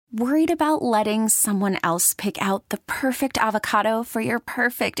Worried about letting someone else pick out the perfect avocado for your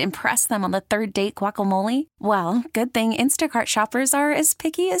perfect impress them on the third date guacamole? Well, good thing Instacart shoppers are as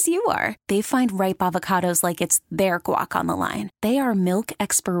picky as you are. They find ripe avocados like it's their guac on the line. They are milk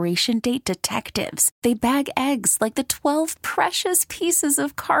expiration date detectives. They bag eggs like the 12 precious pieces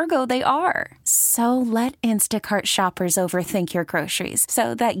of cargo they are. So let Instacart shoppers overthink your groceries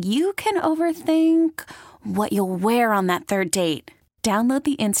so that you can overthink what you'll wear on that third date. Download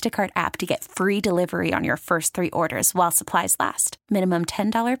the Instacart app to get free delivery on your first 3 orders while supplies last. Minimum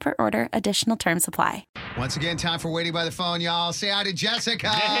 $10 per order. Additional terms apply. Once again, time for Waiting by the Phone, y'all. Say hi to Jessica.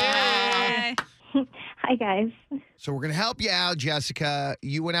 Hey. Hi, guys. So we're going to help you out, Jessica.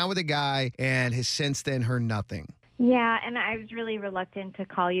 You went out with a guy and has since then heard nothing. Yeah, and I was really reluctant to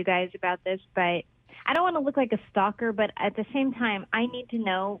call you guys about this, but I don't want to look like a stalker, but at the same time, I need to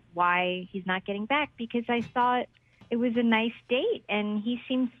know why he's not getting back because I thought it was a nice date, and he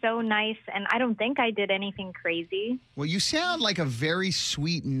seemed so nice, and I don't think I did anything crazy. Well, you sound like a very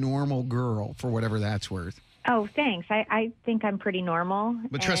sweet, normal girl, for whatever that's worth. Oh, thanks. I think I'm pretty normal.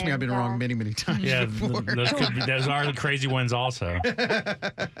 But trust me, I've been wrong many, many times before. Those are the crazy ones also.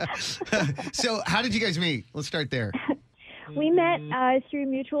 So how did you guys meet? Let's start there. We met through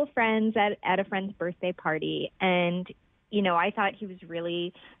mutual friends at a friend's birthday party, and I thought he was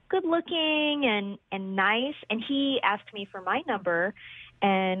really good looking and nice, and he asked me for my number,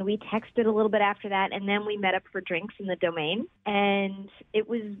 and we texted a little bit after that, and then we met up for drinks in the Domain, and it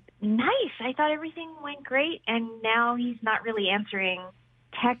was nice. I thought everything went great, and now he's not really answering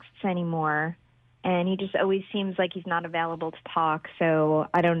texts anymore, and he just always seems like he's not available to talk, so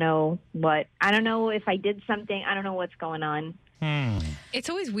I don't know if I did something. I don't know what's going on. It's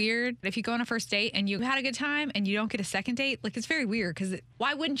always weird if you go on a first date and you had a good time and you don't get a second date. Like, it's very weird because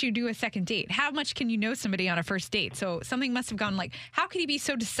why wouldn't you do a second date? How much can you know somebody on a first date? So something must have gone like, how could he be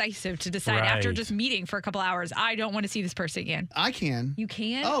so decisive to decide after just meeting for a couple hours, I don't want to see this person again? I can. You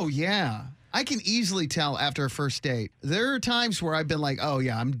can? Oh, yeah. I can easily tell after a first date. There are times where I've been like, oh,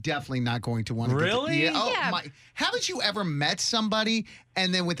 yeah, I'm definitely not going to want to Really? Yeah. Haven't you ever met somebody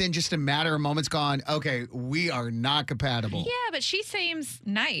and then within just a matter of moments gone, okay, we are not compatible? Yeah, but she seems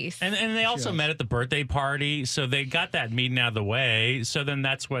nice. And they also met at the birthday party, so they got that meeting out of the way. So then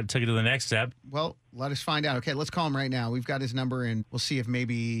that's what took it to the next step. Well, let us find out. Okay, let's call him right now. We've got his number, and we'll see if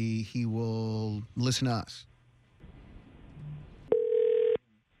maybe he will listen to us.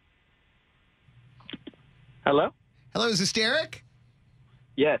 Hello? Hello, is this Derek?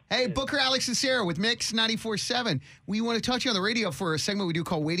 Yes. Hey, Booker, Alex, and Sarah with Mix 94.7. We want to talk to you on the radio for a segment we do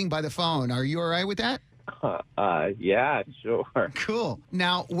called Waiting by the Phone. Are you all right with that? Yeah, sure. Cool.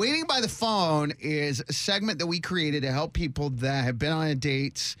 Now, Waiting by the Phone is a segment that we created to help people that have been on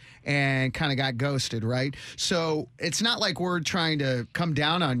dates and kind of got ghosted, right? So it's not like we're trying to come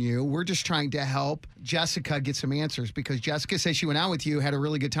down on you. We're just trying to help Jessica get some answers because Jessica says she went out with you, had a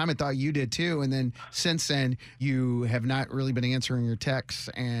really good time, and thought you did too. And then since then, you have not really been answering your texts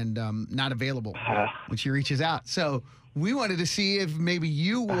and not available when she reaches out. So we wanted to see if maybe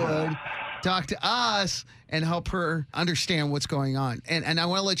you would talk to us and help her understand what's going on. And I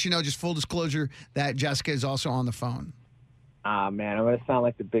want to let you know, just full disclosure, that Jessica is also on the phone. Man, I'm going to sound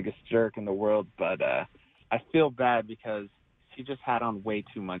like the biggest jerk in the world, but I feel bad because she just had on way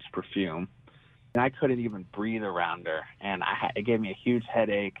too much perfume. And I couldn't even breathe around her. And it gave me a huge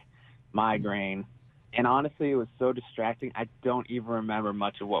headache, migraine. And honestly, it was so distracting, I don't even remember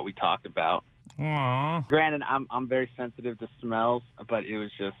much of what we talked about. Aww. Granted, I'm very sensitive to smells, but it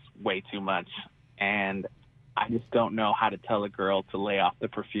was just way too much. And I just don't know how to tell a girl to lay off the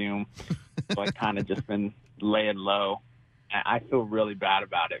perfume. So I kind of just been laying low. And I feel really bad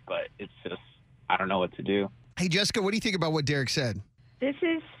about it, but it's just, I don't know what to do. Hey, Jessica, what do you think about what Derek said? This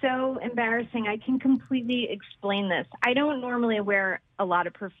is so embarrassing. I can completely explain this. I don't normally wear a lot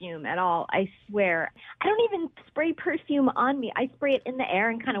of perfume at all, I swear. I don't even spray perfume on me. I spray it in the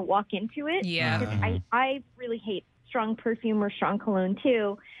air and kind of walk into it. Yeah. Because I really hate strong perfume or strong cologne,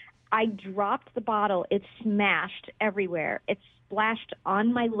 too. I dropped the bottle. It smashed everywhere. It splashed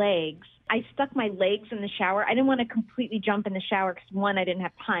on my legs. I stuck my legs in the shower. I didn't want to completely jump in the shower because, one, I didn't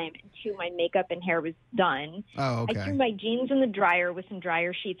have time, and two, my makeup and hair was done. Oh, okay. I threw my jeans in the dryer with some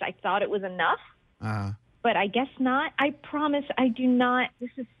dryer sheets. I thought it was enough, but I guess not. I promise I do not. This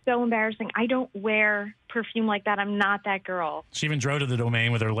is so embarrassing. I don't wear perfume like that. I'm not that girl. She even drove to the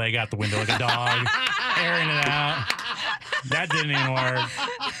Domain with her leg out the window like a dog, airing it out. That didn't even work.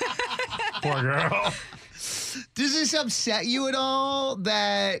 Poor girl. Does this upset you at all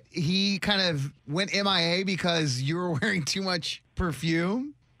that he kind of went MIA because you were wearing too much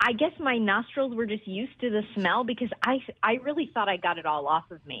perfume? I guess my nostrils were just used to the smell because I really thought I got it all off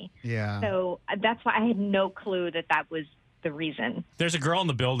of me. Yeah. So that's why I had no clue that was the reason. There's a girl in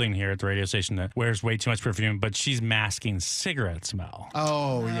the building here at the radio station that wears way too much perfume, but she's masking cigarette smell.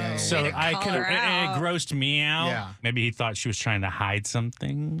 Oh, yeah. So Way to I call could her it out. grossed me out. Yeah. Maybe he thought she was trying to hide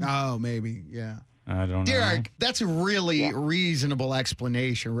something. Oh, maybe. Yeah. I don't know. Derek, that's a really reasonable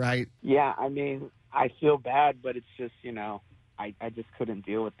explanation, right? Yeah, I mean, I feel bad, but it's just, I just couldn't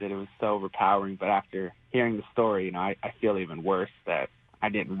deal with it. It was so overpowering. But after hearing the story, I feel even worse that I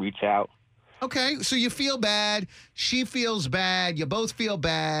didn't reach out. Okay, so you feel bad. She feels bad. You both feel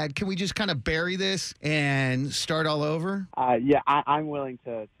bad. Can we just kind of bury this and start all over? Yeah, I'm willing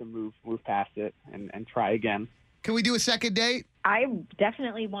to move past it and try again. Can we do a second date? I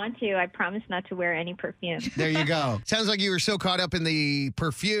definitely want to. I promise not to wear any perfume. There you go. Sounds like you were so caught up in the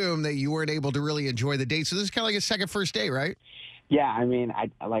perfume that you weren't able to really enjoy the date. So this is kind of like a second first date, right? Yeah, I mean,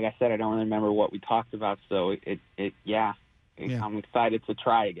 like I said, I don't really remember what we talked about, so Yeah. I'm excited to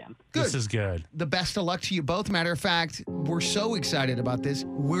try again. Good. This is good. The best of luck to you both. Matter of fact, we're so excited about this.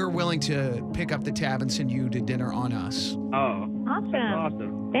 We're willing to pick up the tab and send you to dinner on us. Oh, Awesome. that's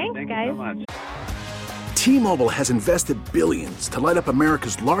awesome. Thanks, Thank guys. you so much. T-Mobile has invested billions to light up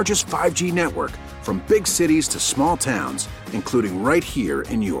America's largest 5G network, from big cities to small towns, including right here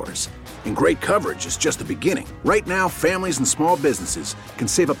in yours. And great coverage is just the beginning. Right now, families and small businesses can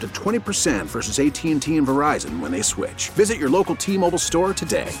save up to 20% versus AT&T and Verizon when they switch. Visit your local T-Mobile store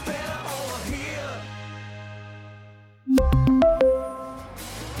today.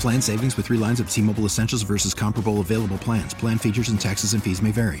 Plan savings with 3 lines of T-Mobile Essentials versus comparable available plans. Plan features and taxes and fees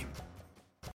may vary.